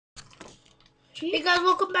Hey guys,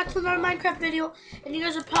 welcome back to another Minecraft video. And you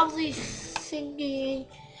guys are probably thinking,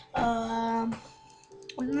 another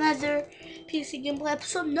PC gameplay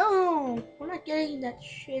episode. No, we're not getting that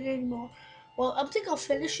shit anymore. Well, I think I'll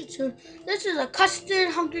finish it soon. This is a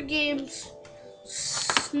custom Hunger Games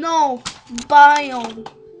snow biome.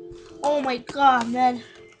 Oh my god, man.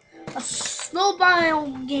 A snow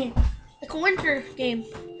biome game. Like a winter game.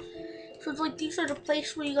 So it's like these are the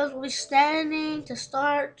places where you guys will be standing to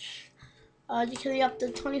start. You can be up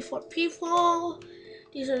to 24 people.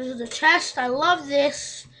 These are the chests. I love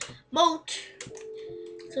this moat.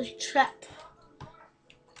 It's a trap.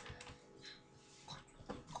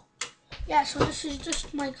 Yeah, so this is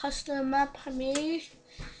just my custom map I made.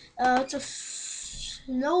 It's a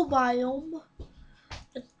snow biome.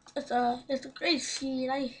 It's a great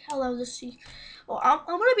scene. I love this scene. Well, I'm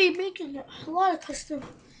gonna be making a lot of custom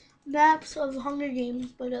maps of Hunger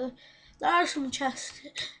Games, but there are some chests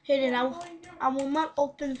hidden. I will not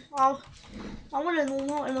open. I want to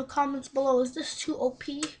know in the comments below. Is this too OP?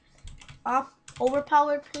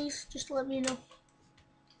 Overpowered? Please, just let me know.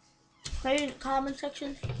 Right in the comment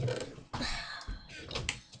section.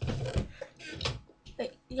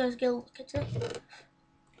 Wait, you guys get a look at it.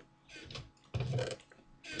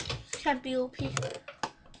 Can't be OP.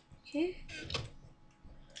 Okay.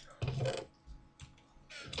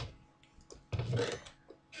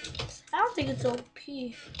 I don't think it's OP.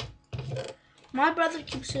 My brother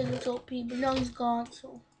keeps saying it's OP, but now he's gone,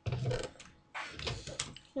 so.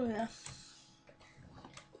 Oh, yeah.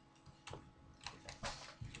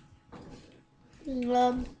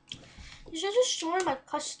 These are just showing my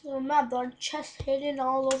custom map. There are chests hidden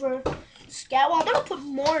all over Scat. Well, I'm gonna put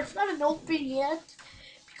more. It's not an open yet.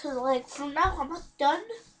 Because, like, from now I'm not done.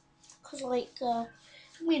 Because, like,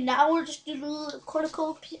 now we're just doing the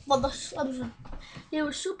cortical. Well, they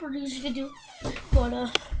were super easy to do.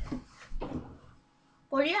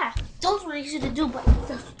 But yeah, those were easy to do, but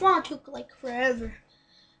the spawn took like forever.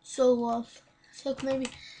 So it took maybe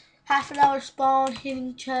half an hour spawn,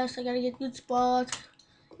 hitting chests. I gotta get good spots.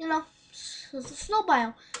 You know, it's a snow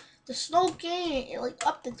biome. The snow game, like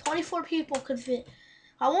up to 24 people could fit.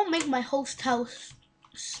 I won't make my host house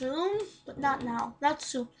soon, but not now, not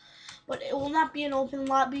soon. But it will not be an open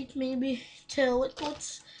lobby maybe till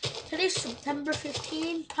today's September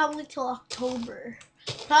 15, probably till October,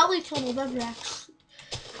 probably till November actually.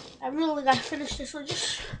 I really gotta finish this one.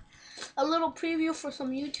 Just a little preview for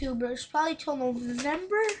some YouTubers. Probably till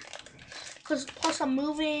November. Because plus I'm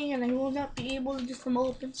moving and I will not be able to do some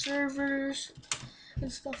open servers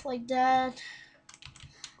and stuff like that.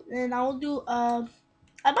 And I will do, I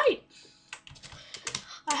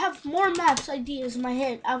have more maps ideas in my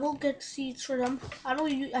head. I will get seeds for them. I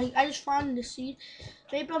just found the seed.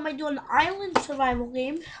 Maybe I might do an island survival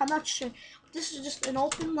game. I'm not sure. This is just an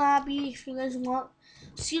open lobby if you guys want.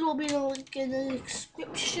 Seed will be the link in the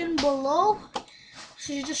description below.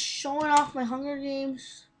 So you're just showing off my Hunger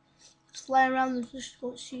Games. Let's fly around and just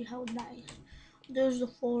go see how nice. There's the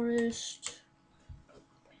forest.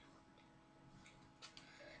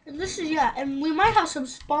 And this is, yeah, and we might have some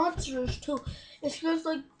sponsors too. If you guys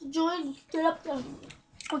like to join, get up there.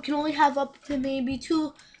 We can only have up to maybe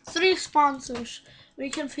 3 sponsors. We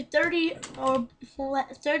can fit 30 or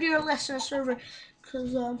less in a server.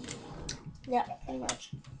 Cause yeah, pretty much.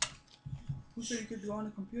 Who said you could do on a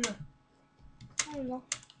computer? I don't know.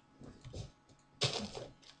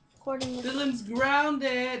 According to Dylan's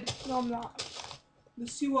grounded. No, I'm not.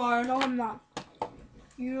 Yes, you are. No, I'm not.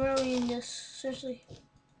 You really in this? Seriously.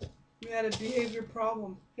 We had a behavior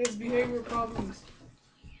problem. His behavior problems.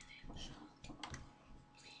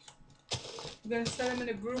 We're gonna send him in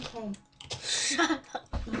a group home. Shut up.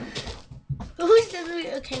 Who's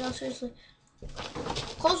the? Okay, no, seriously.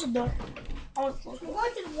 Close the door. I want to close. I'm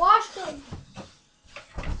going to wash them.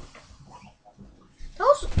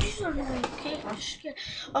 These are like, okay, I'm scared.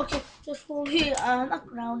 Okay, this will be not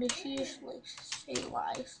grounded. He just like say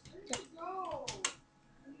lies.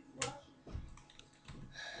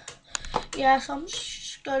 Yeah, so I'm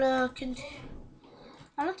just gonna continue.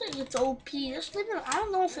 I don't think it's OP. Just leave it. I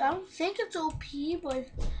don't think it's OP, but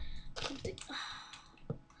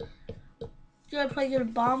do I probably get a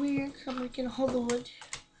bomb here? Cause I'm making all the wood.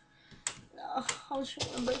 I just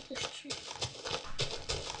want to break this tree.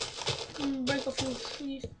 Break a few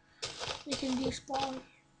trees. We can despawn.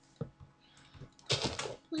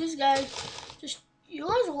 Please, guys, you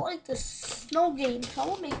guys will like the snow game. So I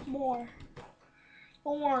will make more.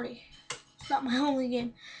 Don't worry, it's not my only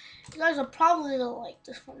game. You guys are probably gonna like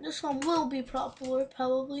this one. This one will be popular,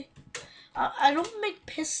 probably. I don't make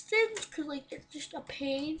pistons because like it's just a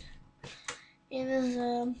pain in his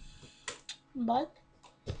butt.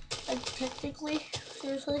 Like technically,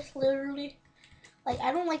 seriously, literally. Like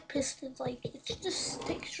I don't like pistons. Like it just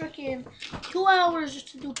takes freaking 2 hours just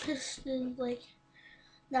to do pistons. Like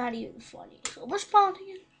not even funny. So we're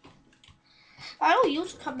spawning. I don't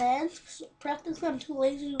use commands. Practically, I'm too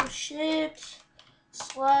lazy to do shit.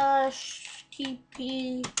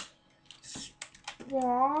 /TP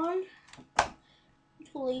spawn. I'm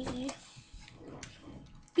too lazy.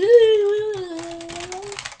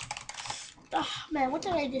 Oh, man, what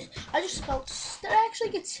did I just? I just spelled. Did I actually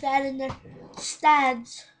get stat in there?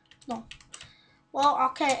 Stads. No. Well,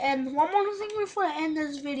 okay. And one more thing before I end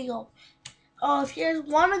this video. If you guys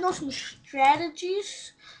want to know some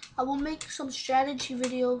strategies, I will make some strategy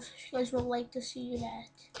videos. If you guys would like to see that.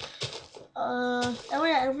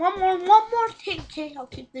 And one more thing. Okay, I'll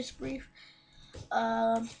keep this brief.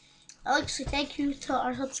 I'd like to say thank you to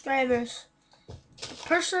our subscribers.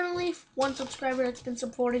 Personally, one subscriber that's been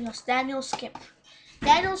supporting us, Daniel Skip.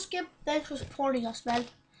 Daniel Skip, thanks for supporting us, man.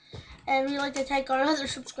 And we'd like to thank our other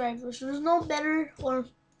subscribers. There's no better or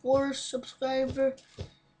worse subscriber.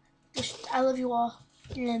 I love you all.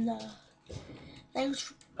 And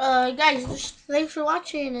thanks, guys. Just thanks for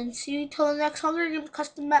watching, and see you till the next Hunger Games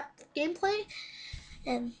custom map gameplay.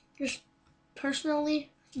 And just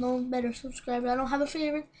personally, no better subscriber. I don't have a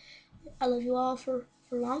favorite. I love you all for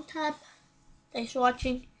a long time. Thanks for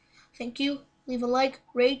watching. Thank you. Leave a like,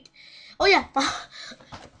 rate. Oh yeah.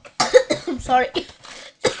 I'm sorry.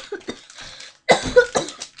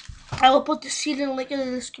 I will put the seed and link in the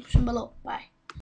description below. Bye.